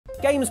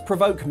Games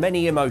provoke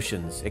many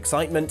emotions: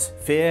 excitement,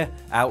 fear,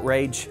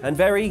 outrage, and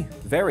very,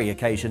 very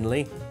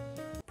occasionally,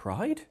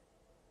 pride?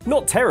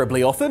 Not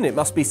terribly often, it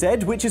must be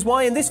said, which is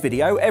why in this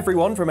video,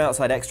 everyone from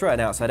Outside Xtra and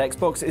Outside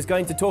Xbox is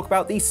going to talk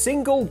about the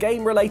single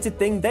game-related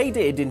thing they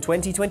did in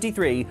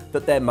 2023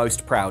 that they're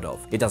most proud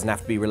of. It doesn't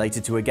have to be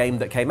related to a game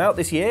that came out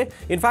this year.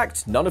 In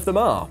fact, none of them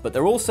are, but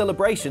they're all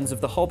celebrations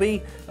of the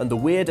hobby and the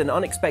weird and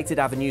unexpected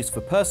avenues for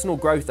personal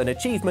growth and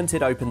achievement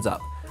it opens up.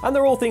 And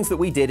they're all things that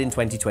we did in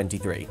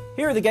 2023.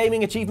 Here are the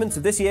gaming achievements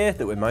of this year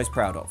that we're most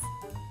proud of.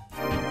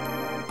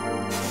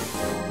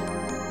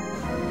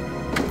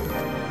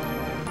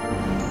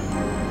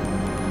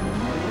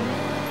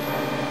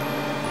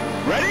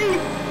 Ready?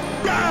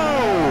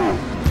 Go!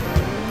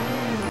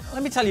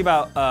 Let me tell you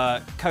about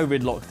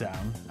COVID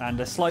lockdown and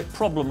a slight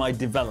problem I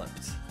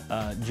developed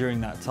during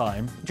that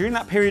time. During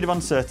that period of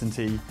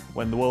uncertainty,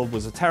 when the world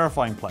was a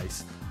terrifying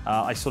place,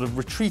 I sort of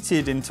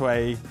retreated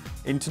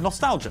into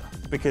nostalgia,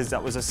 because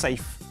that was a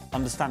safe,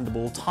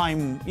 understandable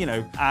time, you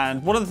know.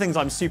 And one of the things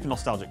I'm super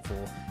nostalgic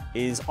for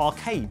is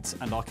arcades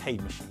and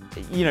arcade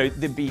machines. You know,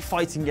 there'd be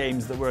fighting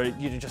games that were,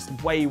 you know, just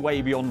way,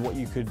 way beyond what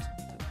you could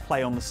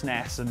play on the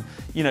SNES, and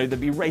you know,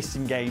 there'd be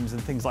racing games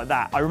and things like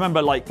that. I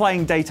remember like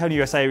playing Daytona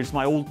USA, which is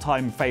my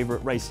all-time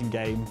favorite racing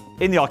game,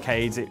 in the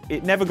arcades.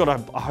 It never got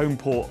a home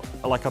port,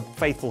 like a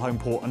faithful home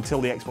port,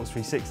 until the Xbox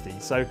 360.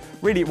 So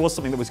really it was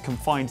something that was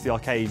confined to the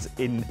arcades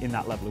in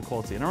that level of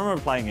quality. And I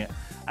remember playing it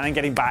and then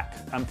getting back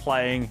and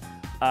playing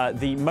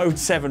the Mode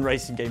 7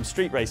 racing game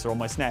Street Racer on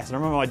my SNES. And I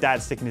remember my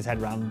dad sticking his head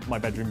around my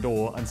bedroom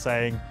door and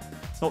saying,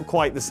 "Not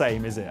quite the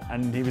same, is it?"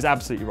 And he was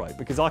absolutely right,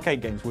 because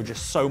arcade games were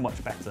just so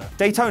much better.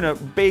 Daytona,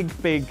 big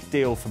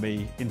deal for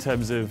me in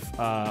terms of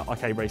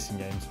arcade racing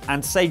games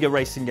and Sega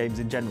racing games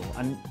in general.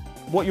 And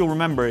what you'll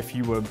remember if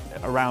you were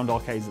around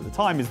arcades at the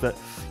time is that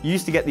you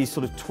used to get these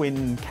sort of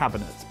twin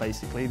cabinets,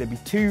 basically. There'd be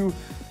two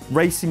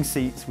racing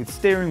seats with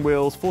steering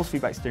wheels, force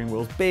feedback steering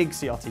wheels, big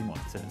CRT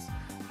monitors,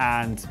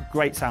 and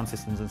great sound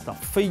systems and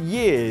stuff. For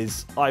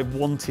years, I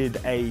wanted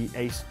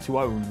to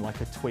own like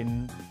a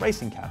twin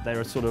racing cab.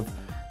 They're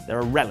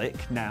a relic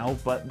now,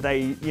 but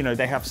they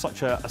have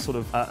such a sort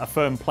of a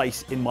firm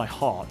place in my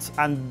heart.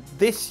 And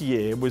this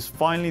year was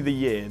finally the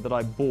year that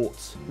I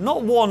bought,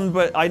 not one,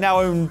 but I now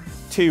own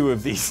two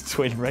of these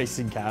twin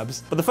racing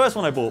cabs. But the first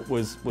one I bought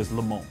was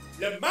Le Mans.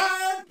 Le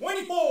Mans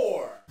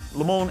 24!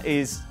 Le Mans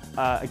is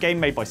a game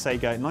made by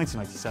Sega in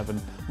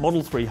 1997,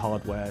 Model 3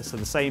 hardware, so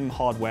the same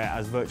hardware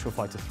as Virtua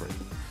Fighter 3.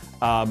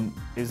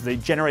 Is the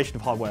generation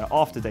of hardware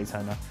after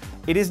Daytona.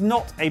 It is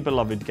not a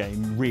beloved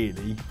game,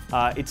 really.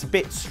 It's a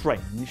bit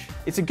strange.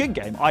 It's a good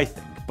game, I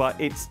think, but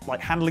it's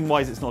like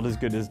handling-wise, it's not as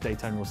good as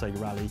Daytona or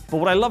Sega Rally. But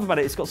what I love about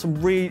it, it's got some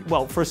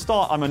well, for a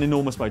start, I'm an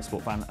enormous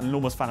motorsport fan, an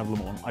enormous fan of Le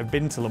Mans. I've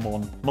been to Le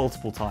Mans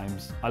multiple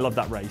times. I love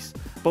that race.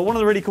 But one of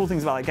the really cool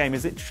things about that game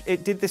is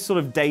it did this sort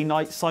of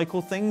day-night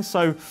cycle thing.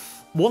 So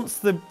once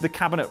the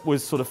cabinet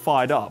was sort of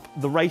fired up,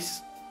 the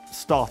race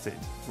started,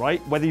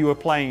 right? Whether you were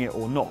playing it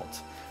or not.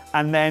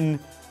 And then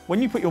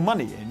when you put your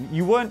money in,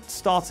 you weren't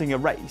starting a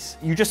race.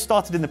 You just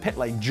started in the pit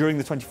lane during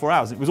the 24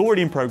 hours. It was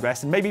already in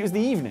progress, and maybe it was the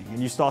evening,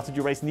 and you started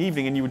your race in the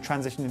evening and you would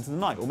transition into the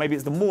night. Or maybe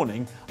it's the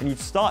morning, and you'd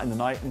start in the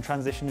night and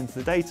transition into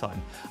the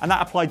daytime. And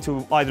that applied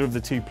to either of the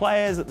two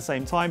players at the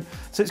same time.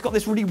 So it's got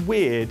this really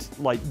weird,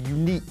 like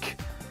unique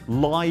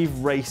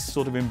live race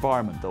sort of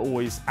environment that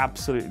always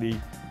absolutely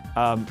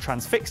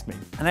transfixed me.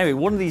 And anyway,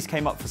 one of these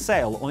came up for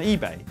sale on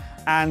eBay,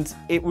 and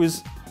it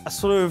was a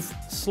sort of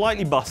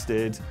slightly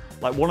busted,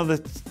 like one of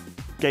the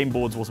game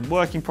boards wasn't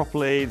working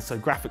properly, so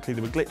graphically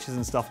there were glitches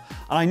and stuff.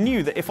 And I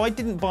knew that if I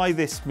didn't buy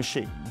this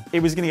machine, it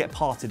was going to get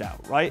parted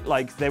out, right?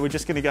 Like they were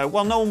just going to go,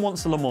 well, no one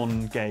wants a Le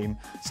Mans game,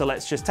 so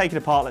let's just take it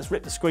apart, let's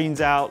rip the screens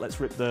out,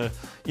 let's rip the,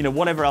 you know,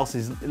 whatever else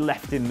is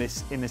left in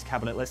this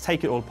cabinet, let's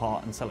take it all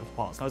apart and sell it for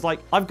parts. And I was like,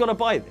 I've got to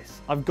buy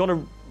this. I've got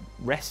to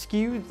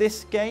rescue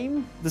this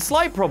game. The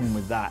slight problem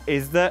with that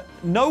is that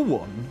no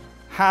one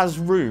has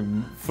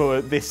room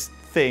for this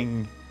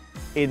thing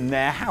in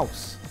their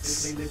house.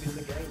 Simply live in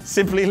the game.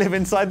 Simply live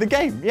inside the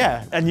game,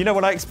 yeah. And you know,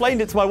 when I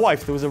explained it to my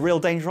wife, there was a real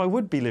danger I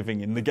would be living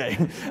in the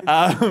game.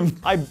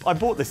 I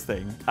bought this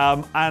thing,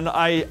 and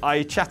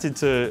I chatted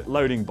to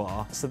Loading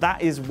Bar. So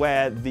that is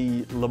where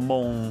the Le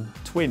Mans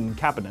twin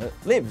cabinet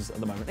lives at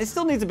the moment. It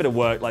still needs a bit of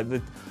work, like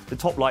the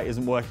top light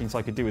isn't working, so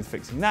I could do with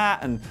fixing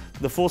that, and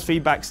the force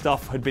feedback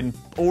stuff had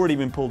already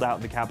been pulled out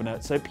of the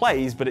cabinet, so it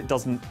plays, but it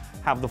doesn't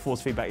have the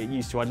force feedback it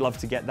used to. I'd love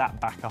to get that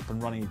back up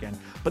and running again.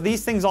 But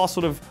these things are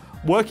sort of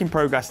work in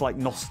progress, like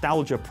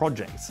nostalgia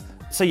projects.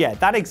 So yeah,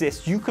 that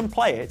exists. You can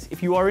play it.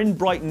 If you are in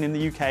Brighton in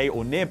the UK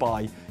or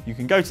nearby, you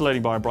can go to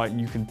Loading Bar in Brighton,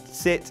 you can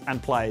sit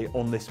and play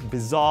on this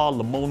bizarre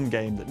Le Mans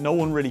game that no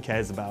one really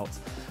cares about.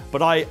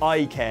 But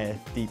I care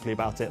deeply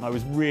about it, and I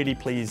was really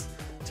pleased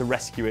to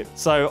rescue it.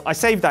 So I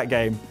saved that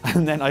game,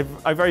 and then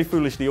I very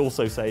foolishly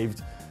also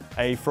saved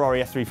a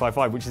Ferrari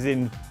F355, which is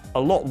in a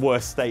lot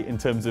worse state in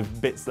terms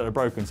of bits that are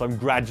broken, so I'm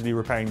gradually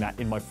repairing that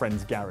in my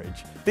friend's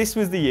garage. This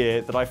was the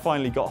year that I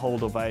finally got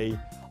hold of a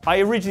I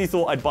originally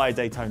thought I'd buy a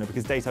Daytona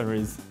because Daytona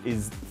is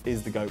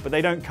the GOAT, but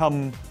they don't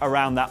come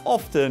around that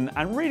often,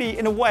 and really,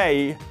 in a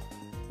way,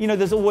 you know,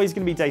 there's always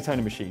going to be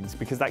Daytona machines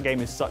because that game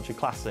is such a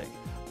classic.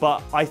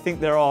 But I think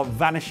there are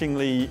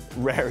vanishingly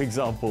rare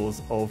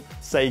examples of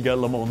Sega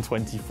Le Mans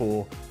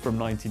 24 from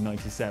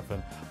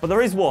 1997. But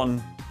there is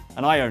one,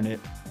 and I own it.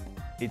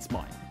 It's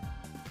mine.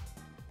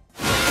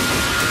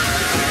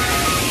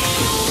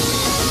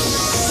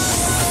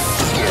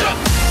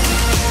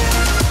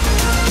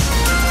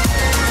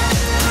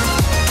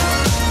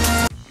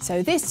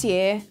 So this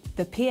year,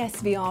 the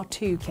PSVR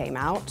 2 came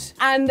out,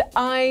 and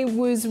I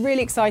was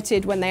really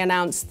excited when they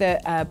announced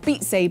that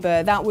Beat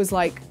Saber, that was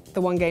like the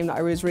one game that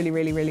I was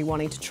really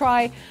wanting to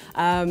try.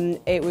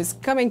 It was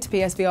coming to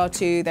PSVR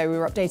 2, they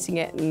were updating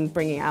it and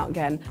bringing it out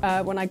again.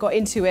 When I got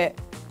into it,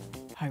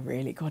 I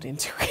really got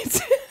into it.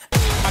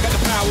 I got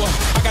the power,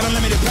 I got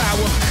unlimited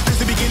power. Since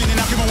the beginning, and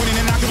I keep on winning,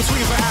 and I keep on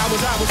swinging for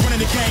hours. I was running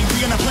the game,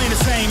 we are not playing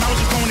the same. I was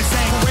just going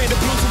insane. From red to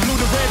blue, from blue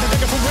to red, and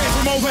looking from red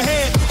from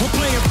overhead. We're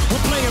playing.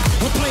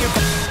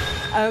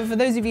 For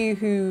those of you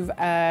who've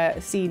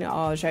seen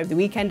our Show of the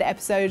Weekend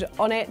episode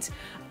on it,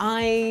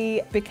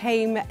 I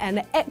became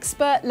an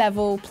expert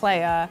level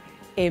player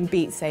in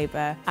Beat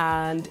Saber,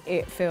 and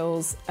it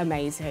feels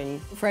amazing.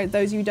 For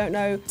those of you who don't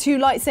know, 2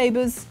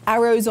 lightsabers,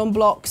 arrows on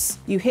blocks,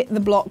 you hit the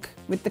block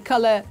with the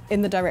colour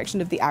in the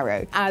direction of the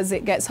arrow. As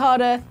it gets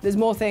harder, there's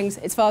more things,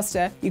 it's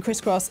faster, you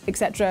crisscross,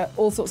 etc.,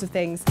 all sorts of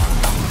things.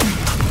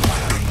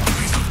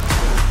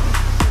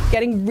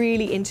 Getting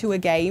really into a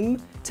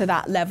game to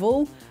that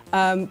level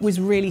was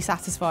really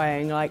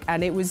satisfying,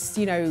 and it was,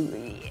 you know,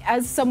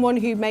 as someone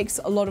who makes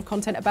a lot of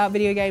content about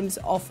video games,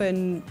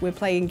 often we're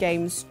playing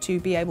games to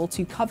be able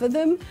to cover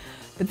them,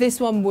 but this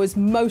one was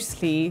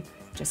mostly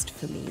just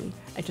for me.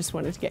 I just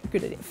wanted to get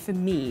good at it for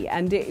me,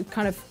 and it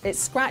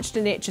scratched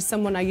an itch. As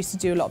someone I used to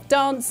do a lot of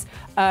dance,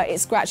 it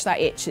scratched that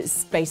itch.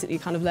 It's basically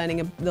kind of learning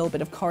a little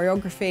bit of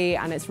choreography,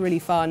 and it's really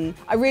fun.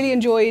 I really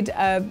enjoyed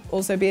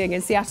also being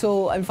in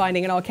Seattle and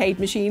finding an arcade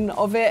machine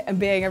of it and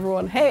being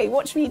everyone, hey,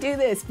 watch me do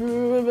this.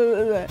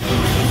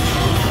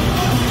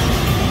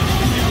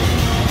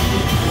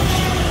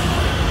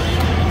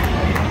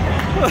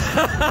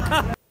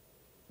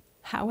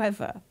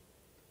 However,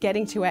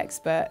 getting to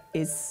expert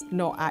is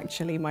not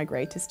actually my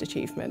greatest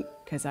achievement,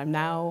 because I'm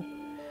now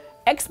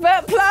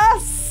Expert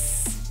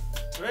Plus!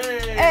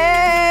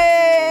 Hey!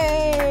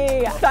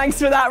 Thanks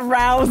for that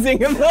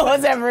rousing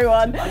applause,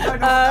 everyone. I don't know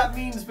what that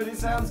means, but it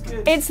sounds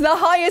good. It's the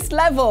highest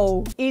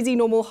level. Easy,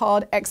 normal,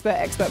 hard, expert,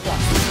 Expert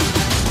Plus.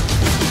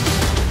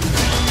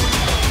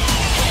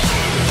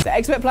 So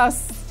Expert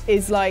Plus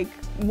is like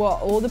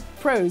what all the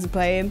pros are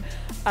playing,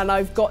 and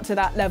I've got to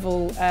that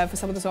level for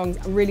some of the songs.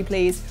 I'm really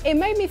pleased. It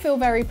made me feel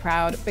very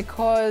proud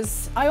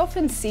because I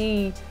often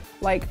see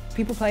like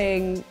people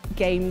playing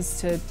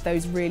games to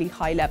those really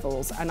high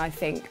levels, and I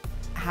think,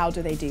 how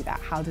do they do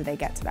that? How do they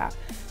get to that?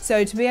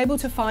 So to be able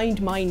to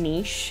find my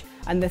niche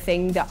and the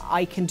thing that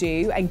I can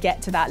do and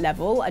get to that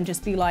level and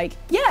just be like,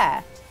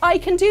 yeah, I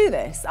can do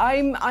this.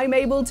 I'm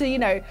able to, you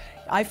know,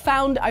 I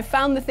found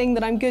the thing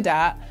that I'm good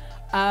at.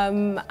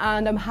 And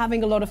I'm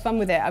having a lot of fun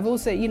with it. I've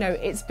also, you know,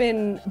 it's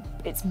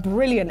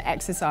brilliant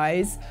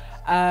exercise.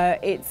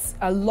 It's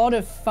a lot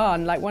of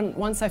fun. Like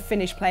once I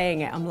finish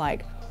playing it, I'm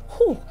like,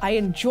 whew, I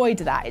enjoyed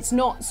that. It's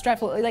not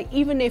stressful. Like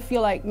even if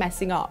you're like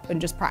messing up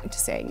and just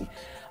practicing,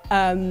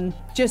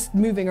 just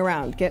moving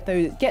around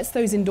gets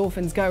those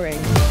endorphins going.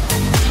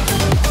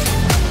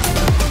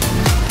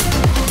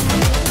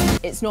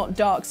 It's not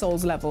Dark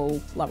Souls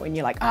level, like when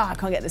you're like, I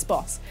can't get this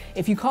boss.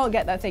 If you can't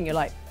get that thing, you're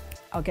like,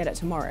 I'll get it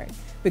tomorrow.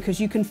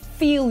 Because you can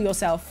feel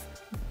yourself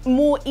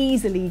more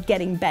easily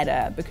getting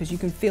better because you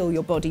can feel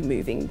your body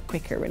moving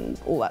quicker and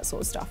all that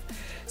sort of stuff.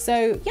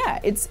 So yeah,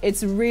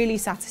 it's a really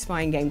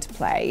satisfying game to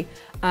play,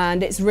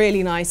 and it's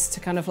really nice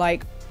to kind of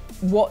like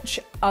watch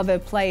other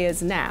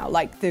players now,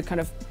 like the kind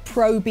of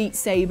pro Beat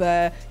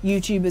Saber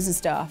YouTubers and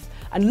stuff,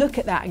 and look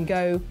at that and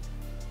go,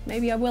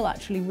 maybe I will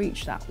actually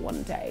reach that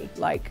one day,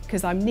 like,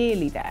 because I'm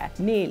nearly there,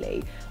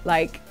 nearly.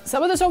 Like,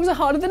 some of the songs are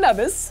harder than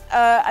others,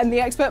 and the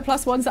Expert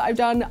Plus ones that I've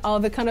done are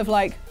the kind of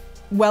like,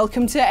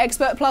 welcome to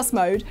Expert Plus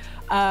mode,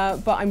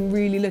 but I'm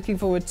really looking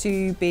forward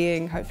to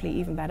being hopefully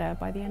even better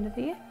by the end of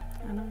the year,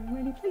 and I'm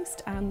really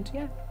pleased, and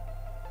yeah,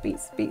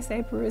 Beat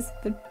Saber is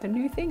the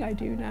new thing I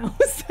do now,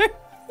 so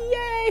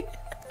yay!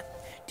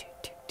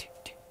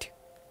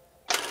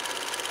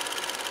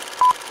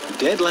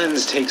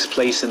 Deadlands takes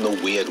place in the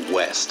Weird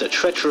West, a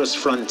treacherous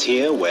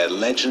frontier where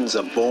legends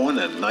are born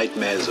and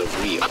nightmares are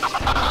real.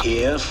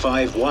 Here,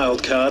 5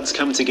 wildcards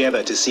come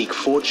together to seek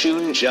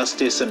fortune,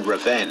 justice, and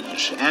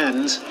revenge,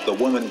 and the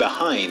woman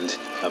behind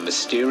a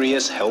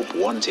mysterious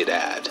help-wanted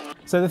ad.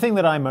 So the thing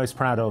that I'm most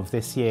proud of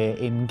this year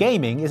in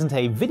gaming isn't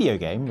a video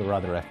game, but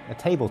rather a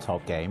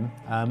tabletop game,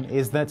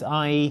 is that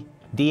I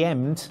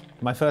DM'd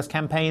my first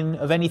campaign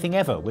of anything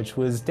ever, which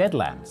was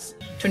Deadlands.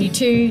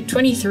 22,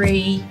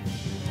 23...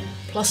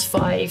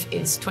 +5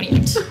 is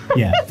 28.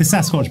 Yeah, the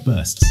Sasquatch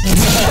bursts.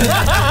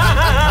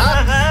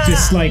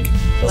 just like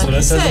That's what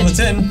it says on the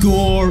tin.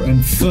 gore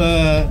and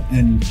fur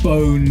and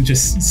bone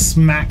just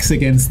smacks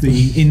against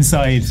the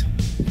inside.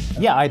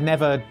 Yeah, I'd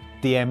never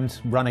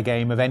DM'd, run a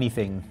game of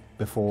anything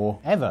before,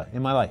 ever,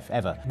 in my life,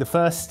 ever. The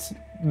first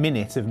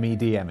minute of me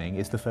DMing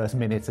is the first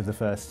minute of the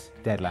first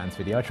Deadlands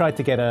video. I tried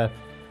to get a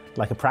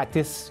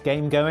practice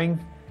game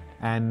going,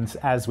 and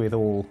as with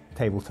all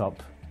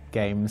tabletop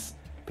games,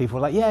 people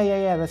were like,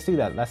 yeah, let's do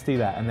that.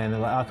 And then they're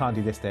like, oh, I can't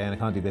do this day and I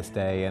can't do this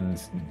day,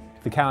 and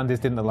the calendars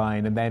didn't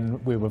align, and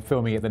then we were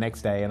filming it the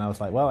next day, and I was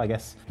like, well, I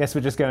guess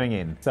we're just going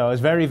in. So I was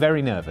very,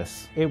 very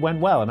nervous. It went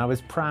well, and I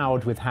was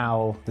proud with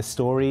how the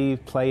story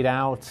played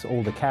out,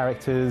 all the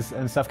characters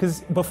and stuff,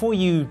 because before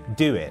you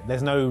do it,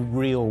 there's no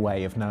real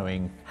way of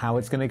knowing how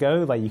it's going to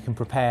go. Like, you can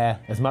prepare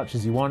as much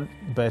as you want,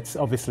 but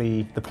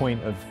obviously the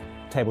point of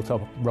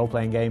tabletop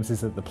role-playing games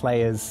is that the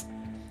players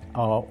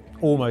are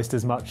almost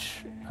as much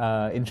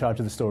in charge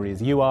of the story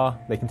as you are.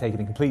 They can take it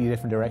in completely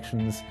different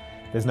directions.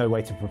 There's no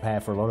way to prepare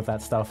for a lot of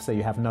that stuff, so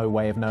you have no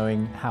way of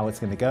knowing how it's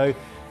going to go.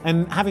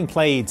 And having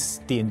played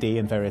D&D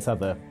and various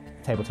other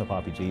tabletop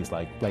RPGs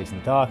like Blades in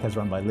the Dark, as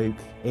run by Luke,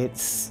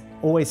 it's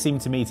always seemed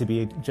to me to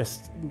be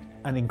just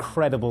an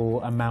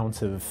incredible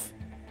amount of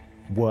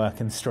work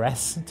and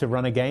stress to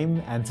run a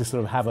game and to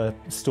sort of have a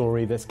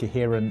story that's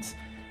coherent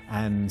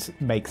and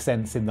makes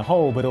sense in the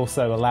whole, but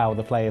also allow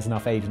the players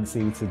enough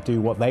agency to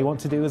do what they want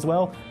to do as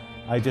well.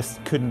 I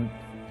just couldn't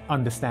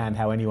understand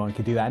how anyone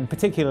could do that, and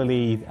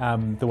particularly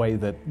the way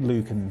that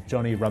Luke and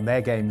Johnny run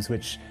their games,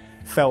 which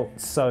felt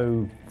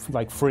so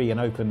like free and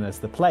open as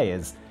the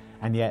players,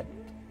 and yet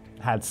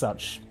had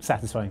such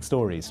satisfying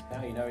stories.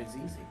 Now you know it's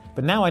easy.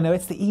 But now I know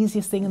it's the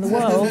easiest thing in the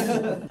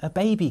world. A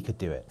baby could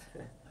do it.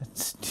 A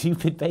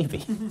stupid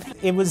baby.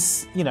 It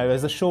was, it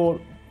was a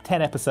short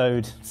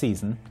 10-episode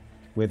season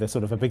with a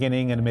sort of a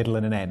beginning and a middle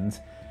and an end,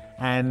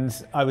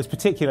 and I was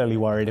particularly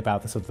worried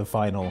about the sort of the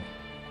final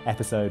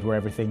episode where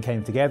everything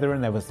came together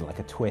and there was like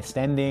a twist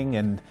ending,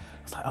 and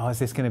I was like, oh, is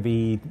this going to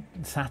be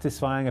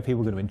satisfying? Are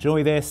people going to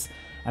enjoy this?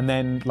 And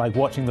then like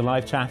watching the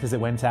live chat as it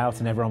went out,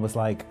 and everyone was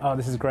like, oh,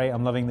 this is great,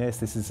 I'm loving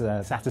this is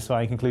a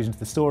satisfying conclusion to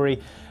the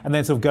story. And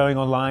then sort of going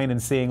online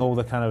and seeing all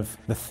the kind of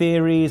the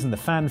theories and the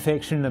fan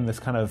fiction and this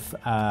kind of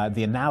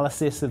the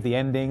analysis of the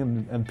ending,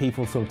 and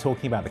people sort of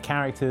talking about the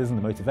characters and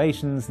the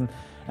motivations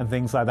and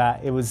things like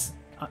that. It was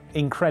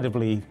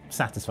incredibly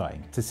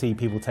satisfying to see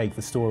people take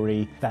the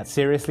story that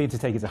seriously, to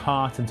take it to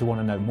heart and to want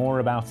to know more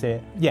about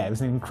it. Yeah, it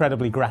was an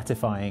incredibly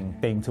gratifying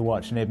thing to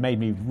watch, and it made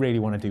me really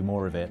want to do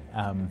more of it.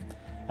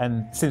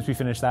 And since we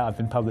finished that, I've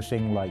been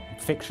publishing like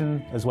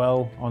fiction as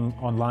well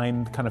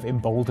online, kind of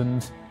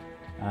emboldened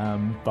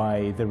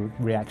by the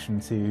reaction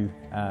to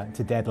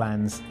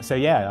Deadlands. So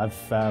yeah,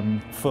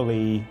 I've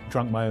fully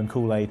drunk my own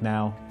Kool-Aid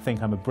now.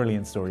 Think I'm a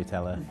brilliant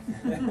storyteller.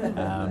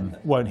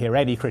 Won't hear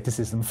any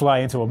criticism. Fly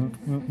into a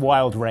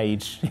wild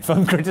rage if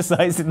I'm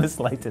criticised in the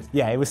slightest.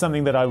 Yeah, it was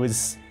something that I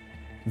was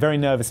very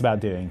nervous about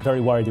doing, very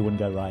worried it wouldn't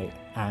go right,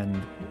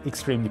 and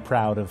extremely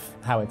proud of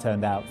how it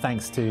turned out.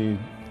 Thanks to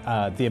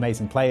the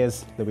amazing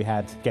players that we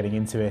had getting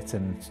into it,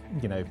 and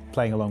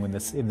playing along in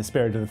the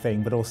spirit of the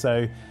thing, but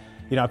also.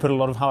 I put a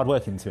lot of hard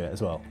work into it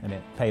as well, and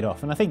it paid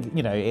off. And I think,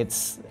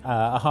 it's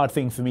a hard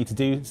thing for me to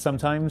do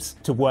sometimes,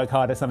 to work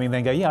hard at something and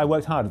then go, yeah, I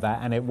worked hard at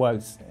that, and it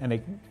worked, and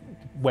it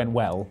went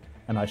well,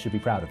 and I should be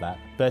proud of that.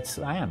 But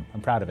I'm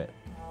proud of it.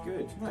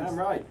 Good, damn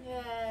right.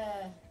 Yeah.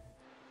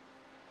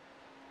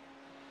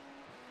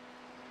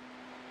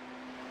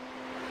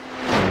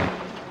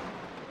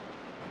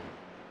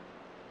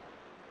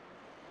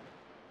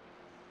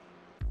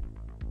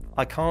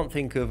 I can't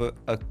think of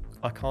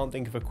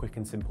a quick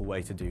and simple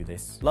way to do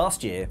this.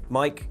 Last year,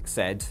 Mike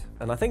said,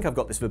 and I think I've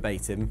got this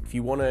verbatim, if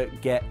you want to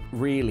get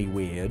really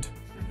weird,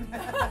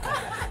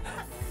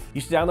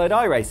 you should download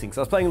iRacing. So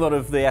I was playing a lot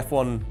of the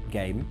F1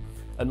 game,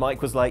 and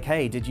Mike was like,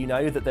 hey, did you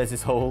know that there's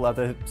this whole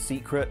other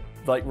secret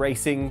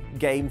racing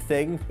game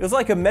thing? It was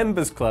like a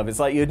members club. It's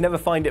like you'd never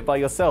find it by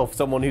yourself.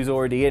 Someone who's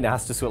already in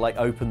has to sort of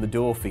open the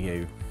door for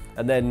you.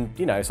 And then,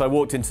 so I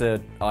walked into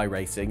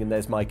iRacing, and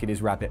there's Mike in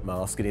his rabbit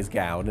mask and his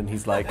gown, and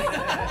he's like,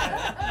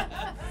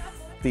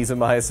 these are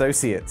my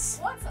associates.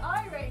 What's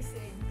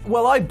iRacing?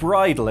 Well, I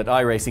bridle at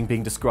iRacing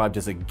being described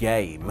as a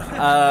game.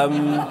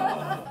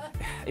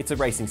 It's a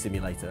racing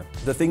simulator.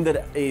 The thing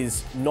that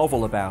is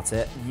novel about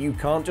it, you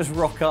can't just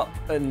rock up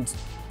and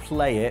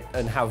play it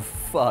and have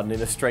fun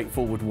in a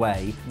straightforward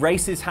way.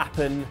 Races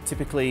happen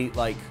typically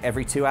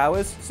every 2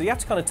 hours, so you have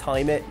to kind of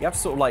time it. You have to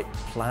sort of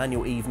plan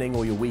your evening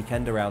or your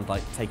weekend around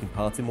taking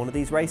part in one of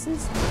these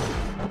races.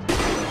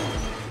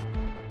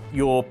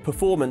 Your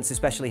performance,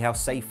 especially how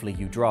safely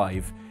you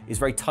drive, is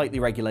very tightly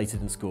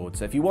regulated and scored.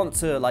 So if you want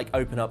to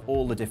open up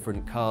all the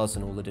different cars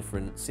and all the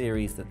different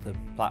series that the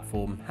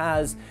platform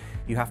has,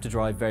 you have to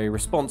drive very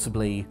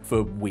responsibly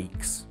for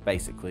weeks,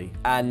 basically.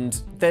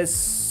 And there's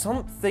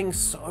something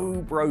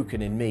so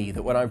broken in me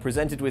that when I'm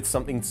presented with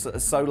something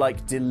so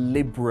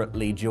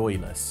deliberately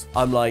joyless,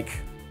 I'm like,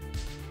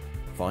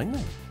 fine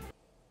then.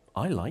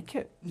 I like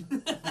it.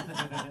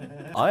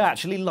 I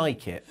actually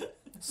like it.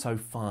 so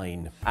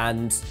fine.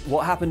 And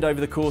what happened over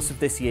the course of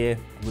this year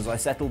was I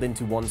settled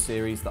into one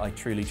series that I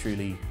truly,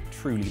 truly,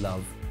 truly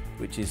love,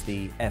 which is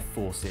the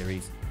F4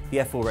 series. The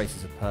F4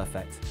 races are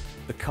perfect.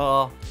 The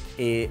car,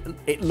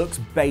 it looks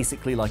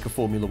basically like a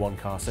Formula One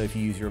car, so if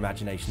you use your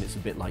imagination, it's a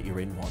bit like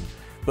you're in one.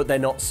 But they're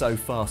not so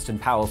fast and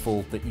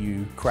powerful that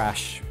you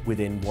crash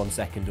within 1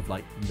 second of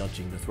like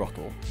nudging the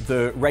throttle.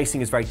 The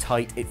racing is very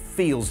tight, it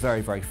feels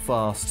very, very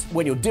fast.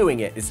 When you're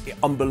doing it, it's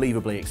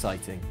unbelievably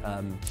exciting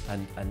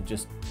and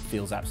just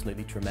feels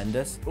absolutely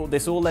tremendous.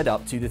 This all led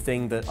up to the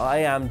thing that I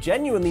am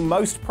genuinely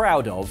most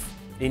proud of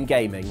in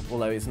gaming,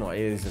 although it's not, it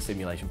is a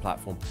simulation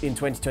platform, in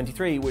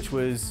 2023, which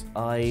was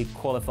I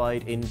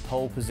qualified in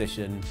pole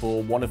position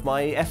for one of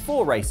my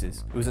F4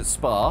 races. It was at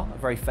Spa, a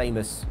very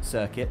famous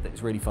circuit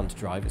that's really fun to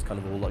drive. It's kind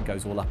of all that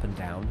goes all up and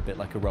down, a bit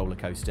like a roller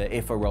coaster,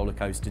 if a roller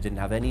coaster didn't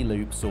have any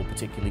loops or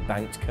particularly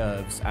banked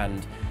curves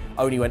and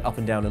only went up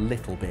and down a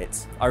little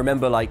bit. I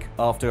remember like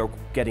after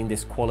getting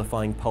this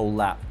qualifying pole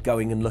lap,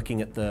 going and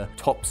looking at the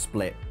top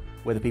split,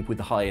 where the people with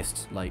the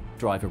highest like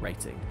driver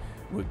rating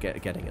were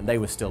getting, and they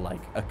were still like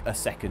a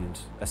second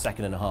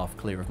and a half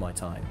clear of my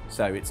time.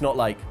 So it's not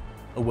like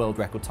a world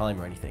record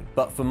time or anything.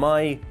 But for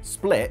my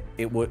split,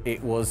 it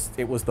was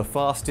the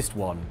fastest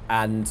one,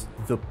 and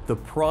the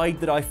pride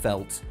that I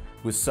felt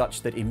was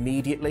such that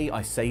immediately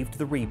I saved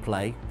the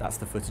replay. That's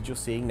the footage you're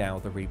seeing now,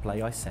 the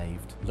replay I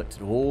saved. Looked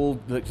at all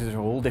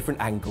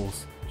different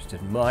angles, just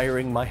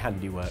admiring my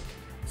handiwork.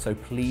 So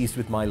pleased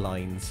with my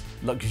lines,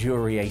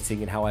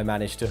 luxuriating in how I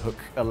managed to hook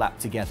a lap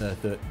together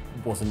that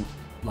wasn't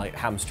like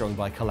hamstrung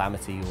by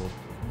calamity or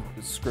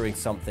screwing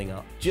something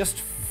up. Just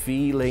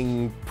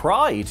feeling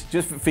pride,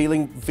 just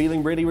feeling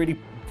really, really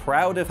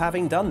proud of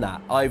having done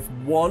that. I've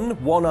won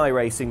one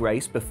iRacing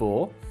race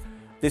before.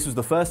 This was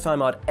the first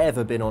time I'd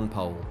ever been on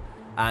pole,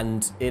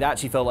 and it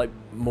actually felt like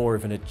more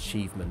of an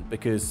achievement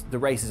because the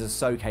races are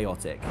so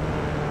chaotic.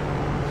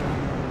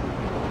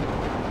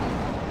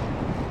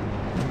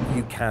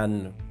 You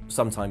can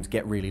sometimes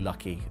get really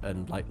lucky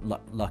and like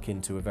luck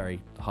into a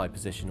very high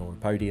position or a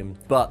podium,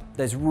 but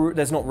there's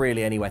not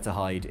really anywhere to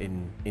hide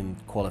in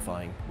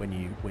qualifying. When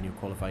you're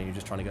qualifying, you're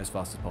just trying to go as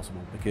fast as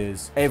possible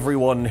because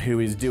everyone who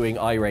is doing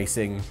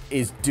iRacing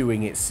is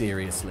doing it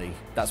seriously.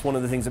 That's one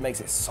of the things that makes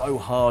it so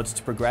hard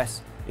to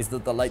progress, is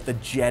that the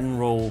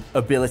general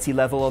ability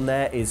level on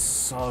there is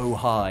so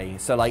high.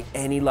 So like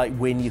any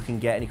win you can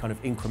get, any kind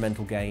of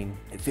incremental gain,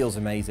 it feels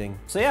amazing.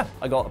 So yeah,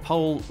 I got a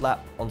pole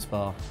lap on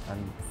Spa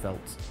and felt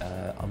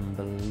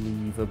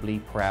unbelievably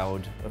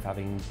proud of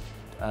having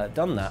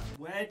done that.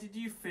 Where did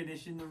you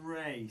finish in the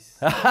race?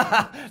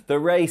 The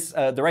race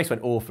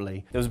went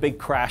awfully. There was a big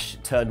crash,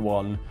 turn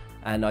one,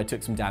 and I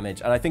took some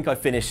damage, and I think I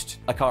finished,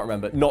 I can't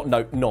remember,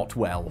 not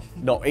well.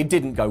 It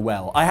didn't go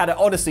well. I had,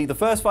 honestly, the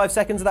first 5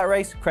 seconds of that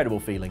race,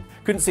 incredible feeling.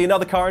 Couldn't see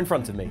another car in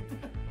front of me.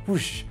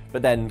 Whoosh.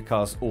 But then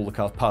all the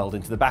cars piled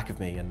into the back of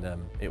me, and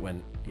it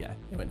went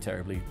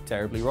terribly,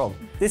 terribly wrong.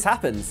 This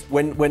happens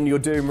when you're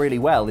doing really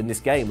well in this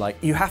game. Like,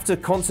 you have to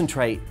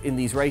concentrate in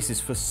these races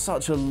for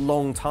such a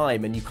long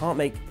time, and you can't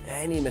make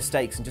any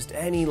mistakes, and just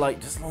any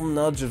just a little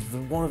nudge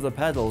of one of the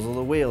pedals or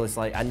the wheel, it's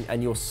like,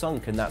 and you're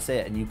sunk, and that's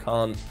it, and you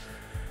can't.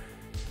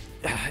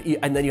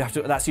 And then you have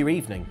to, that's your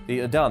evening,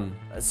 you're done.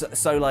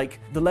 So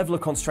like the level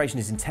of concentration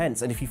is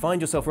intense, and if you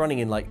find yourself running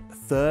in like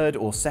third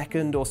or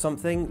second or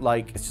something,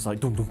 like it's just like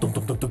dum, dum, dum,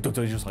 dum, dum, dum, dum,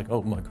 you're just like,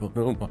 oh my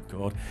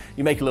god.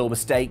 You make a little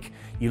mistake,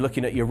 you're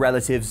looking at your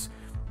relatives'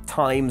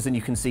 times, and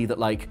you can see that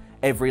like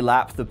every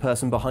lap the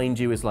person behind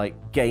you is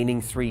like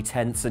gaining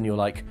 3/10, and you're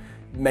like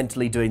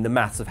mentally doing the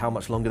maths of how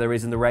much longer there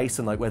is in the race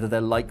and like whether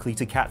they're likely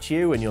to catch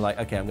you, and you're like,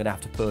 okay, I'm gonna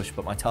have to push,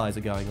 but my tires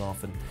are going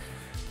off, and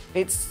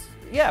it's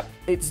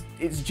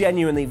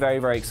genuinely very,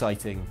 very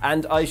exciting.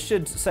 And I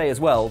should say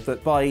as well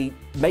that by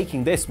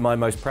making this my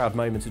most proud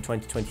moment of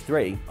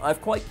 2023,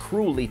 I've quite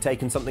cruelly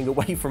taken something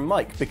away from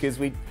Mike, because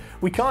we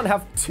can't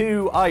have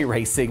two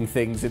iRacing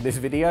things in this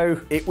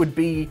video. It would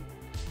be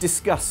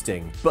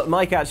disgusting. But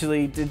Mike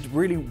actually did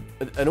really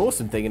an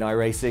awesome thing in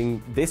iRacing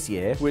this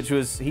year, which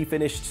was he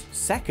finished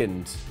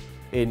second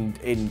in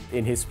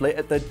his split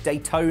at the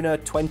Daytona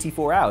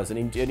 24 Hours, an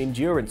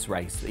endurance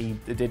race that he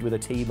did with a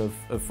team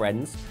of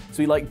friends.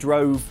 So he like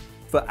drove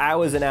for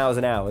hours and hours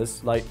and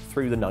hours, like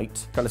through the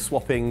night, kind of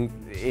swapping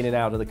in and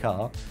out of the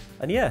car.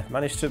 And yeah,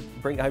 managed to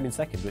bring it home in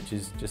second, which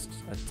is just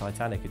a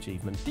titanic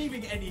achievement.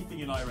 Achieving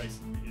anything in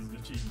iRacing is an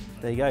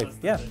achievement. There you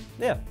go.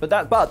 Yeah. But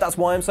that's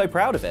why I'm so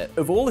proud of it.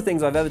 Of all the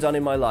things I've ever done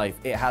in my life,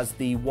 it has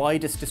the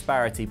widest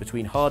disparity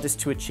between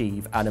hardest to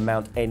achieve and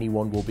amount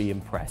anyone will be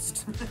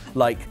impressed.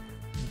 Like,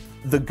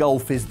 the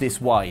gulf is this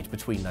wide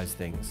between those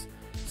things.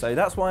 So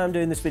that's why I'm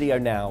doing this video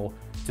now,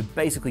 to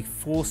basically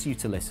force you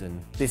to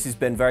listen. This has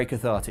been very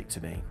cathartic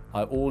to me.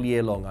 All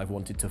year long I've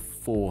wanted to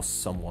force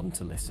someone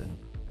to listen.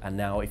 And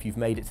now if you've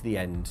made it to the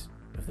end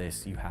of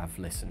this, you have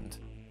listened.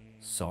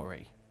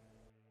 Sorry.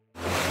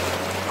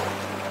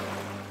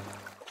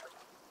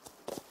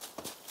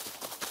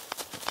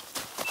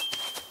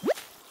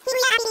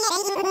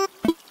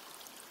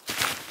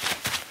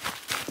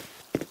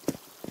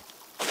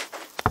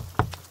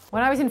 When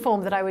When I was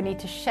informed that I would need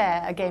to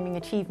share a gaming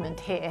achievement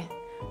here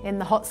in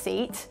the hot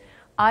seat,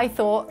 I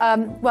thought,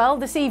 well,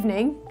 this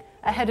evening,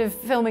 ahead of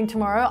filming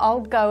tomorrow, I'll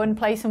go and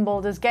play some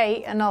Baldur's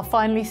Gate and I'll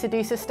finally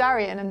seduce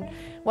Astarion. And,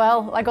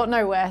 well, I got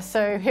nowhere,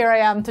 so here I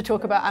am to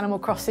talk about Animal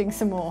Crossing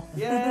some more.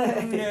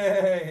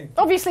 Yay!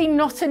 Obviously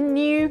not a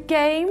new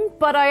game,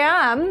 but I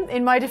am,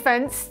 in my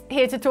defence,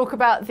 here to talk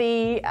about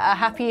the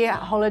Happy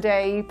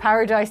Holiday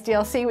Paradise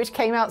DLC, which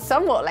came out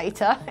somewhat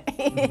later,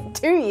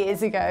 2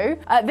 years ago.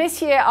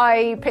 This year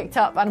I picked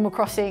up Animal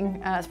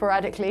Crossing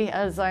sporadically,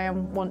 as I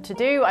am wont to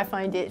do. I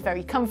find it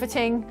very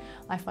comforting,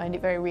 I find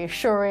it very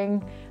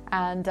reassuring,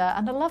 and I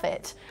love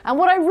it. And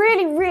what I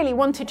really, really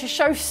wanted to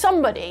show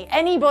somebody,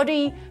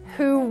 anybody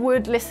who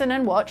would listen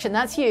and watch, and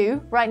that's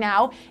you right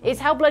now, is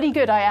how bloody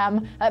good I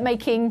am at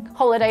making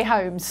holiday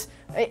homes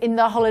in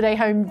the holiday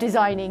home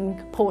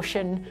designing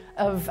portion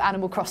of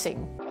Animal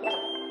Crossing.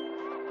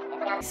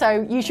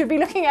 So you should be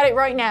looking at it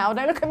right now.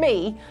 Don't look at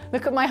me,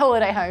 look at my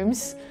holiday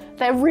homes.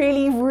 They're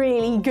really,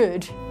 really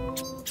good.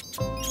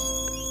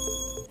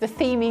 The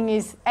theming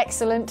is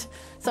excellent.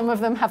 Some of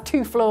them have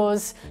 2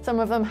 floors, some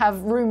of them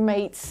have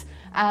roommates,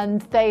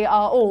 and they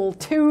are all,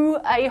 to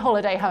a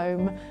holiday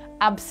home,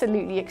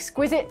 absolutely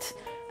exquisite.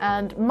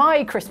 And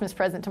my Christmas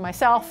present to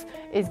myself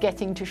is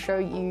getting to show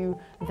you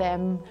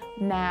them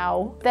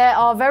now. There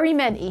are very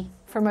many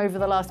from over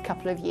the last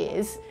couple of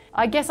years.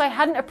 I guess I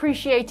hadn't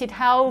appreciated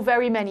how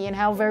very many and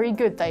how very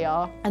good they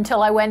are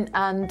until I went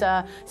and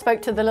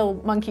spoke to the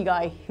little monkey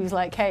guy who's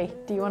like, hey,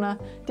 do you wanna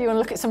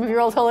look at some of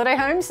your old holiday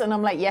homes? And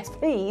I'm like, yes,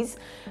 please.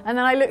 And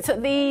then I looked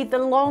at the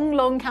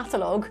long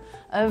catalogue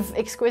of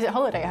exquisite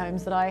holiday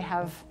homes that I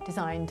have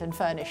designed and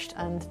furnished,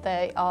 and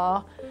they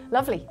are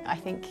lovely. I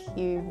think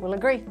you will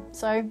agree.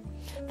 So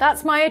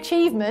that's my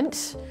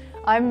achievement.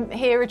 I'm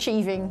here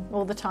achieving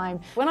all the time.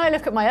 When I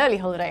look at my early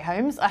holiday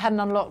homes, I hadn't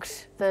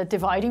unlocked the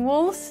dividing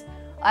walls.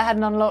 I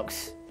hadn't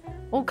unlocked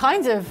all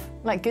kinds of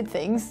like good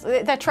things.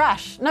 They're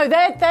trash. No,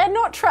 they're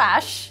not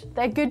trash.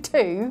 They're good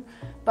too.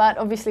 But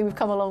obviously we've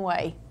come a long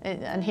way.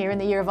 And here in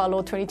the year of our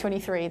Lord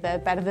 2023, they're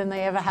better than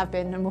they ever have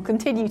been and will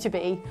continue to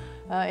be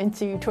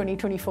into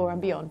 2024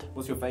 and beyond.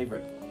 What's your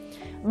favourite?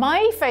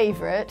 My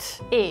favourite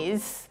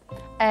is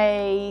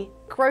a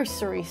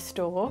grocery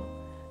store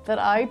that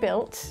I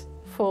built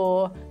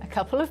for a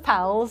couple of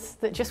pals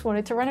that just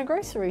wanted to run a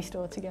grocery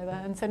store together.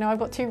 And so now I've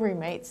got 2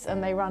 roommates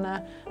and they run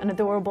an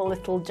adorable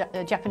little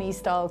Japanese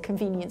style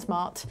convenience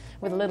mart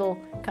with a little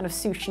kind of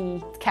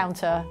sushi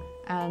counter,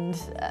 and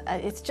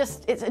it's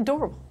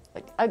adorable.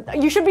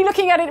 You should be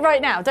looking at it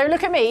right now. Don't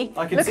look at me.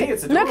 I can see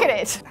it's adorable. Look at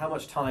it. How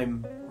much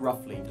time,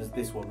 roughly, does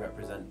this one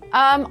represent?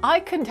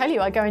 I can tell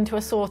you, I go into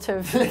a sort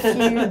of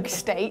fugue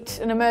state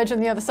and emerge on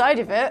the other side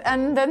of it,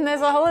 and then there's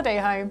a holiday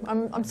home.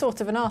 I'm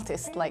sort of an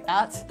artist like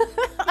that.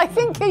 I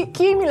think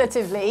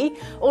cumulatively,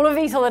 all of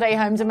these holiday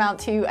homes amount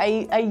to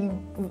a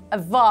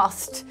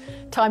vast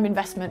time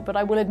investment, but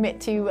I will admit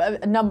to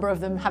a number of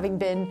them having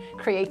been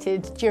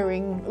created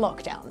during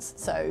lockdowns.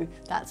 So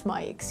that's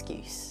my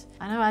excuse.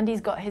 I know Andy's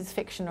got his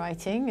fiction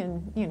writing,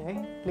 and you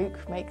know,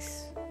 Luke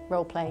makes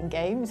role-playing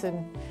games,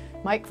 and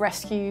Mike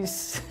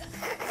rescues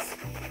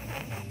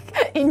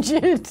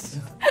injured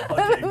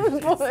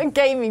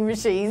gaming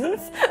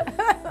machines.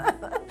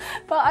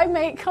 But I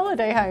make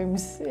holiday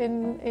homes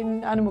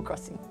in Animal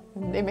Crossing,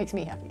 and it makes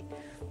me happy.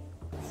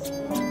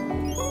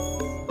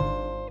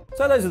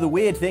 So those are the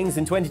weird things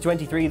in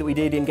 2023 that we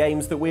did in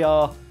games that we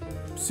are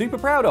super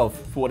proud of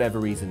for whatever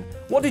reason.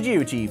 What did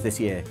you achieve this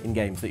year in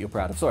games that you're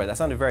proud of? Sorry, that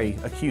sounded very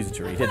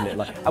accusatory, didn't it?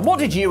 And what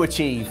did you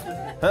achieve?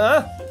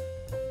 Huh?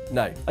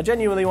 No, I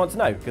genuinely want to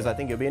know, because I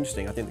think it'll be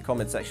interesting. I think the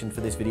comment section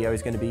for this video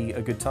is going to be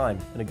a good time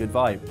and a good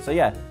vibe. So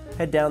yeah,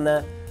 head down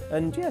there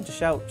and yeah, just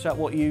shout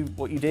what you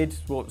did,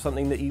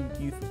 something that you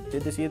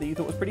did this year that you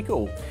thought was pretty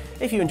cool.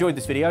 If you enjoyed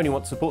this video and you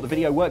want to support the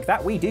video work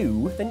that we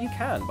do, then you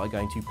can by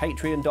going to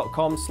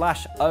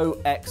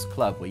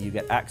patreon.com/oxclub, where you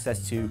get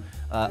access to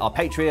our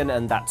Patreon,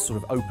 and that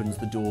sort of opens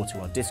the door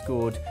to our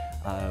Discord.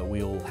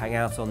 We all hang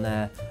out on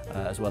there,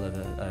 as well as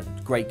a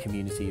great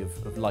community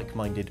of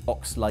like-minded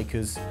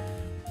Ox-likers.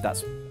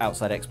 That's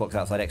outside Xbox,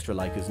 outside Xtra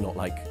likers, not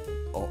like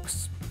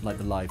Ox, like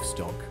the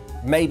livestock.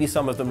 Maybe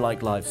some of them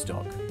like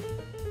livestock.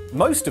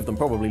 Most of them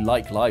probably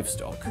like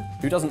livestock.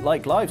 Who doesn't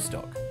like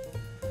livestock?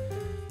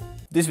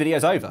 This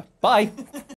video's over. Bye!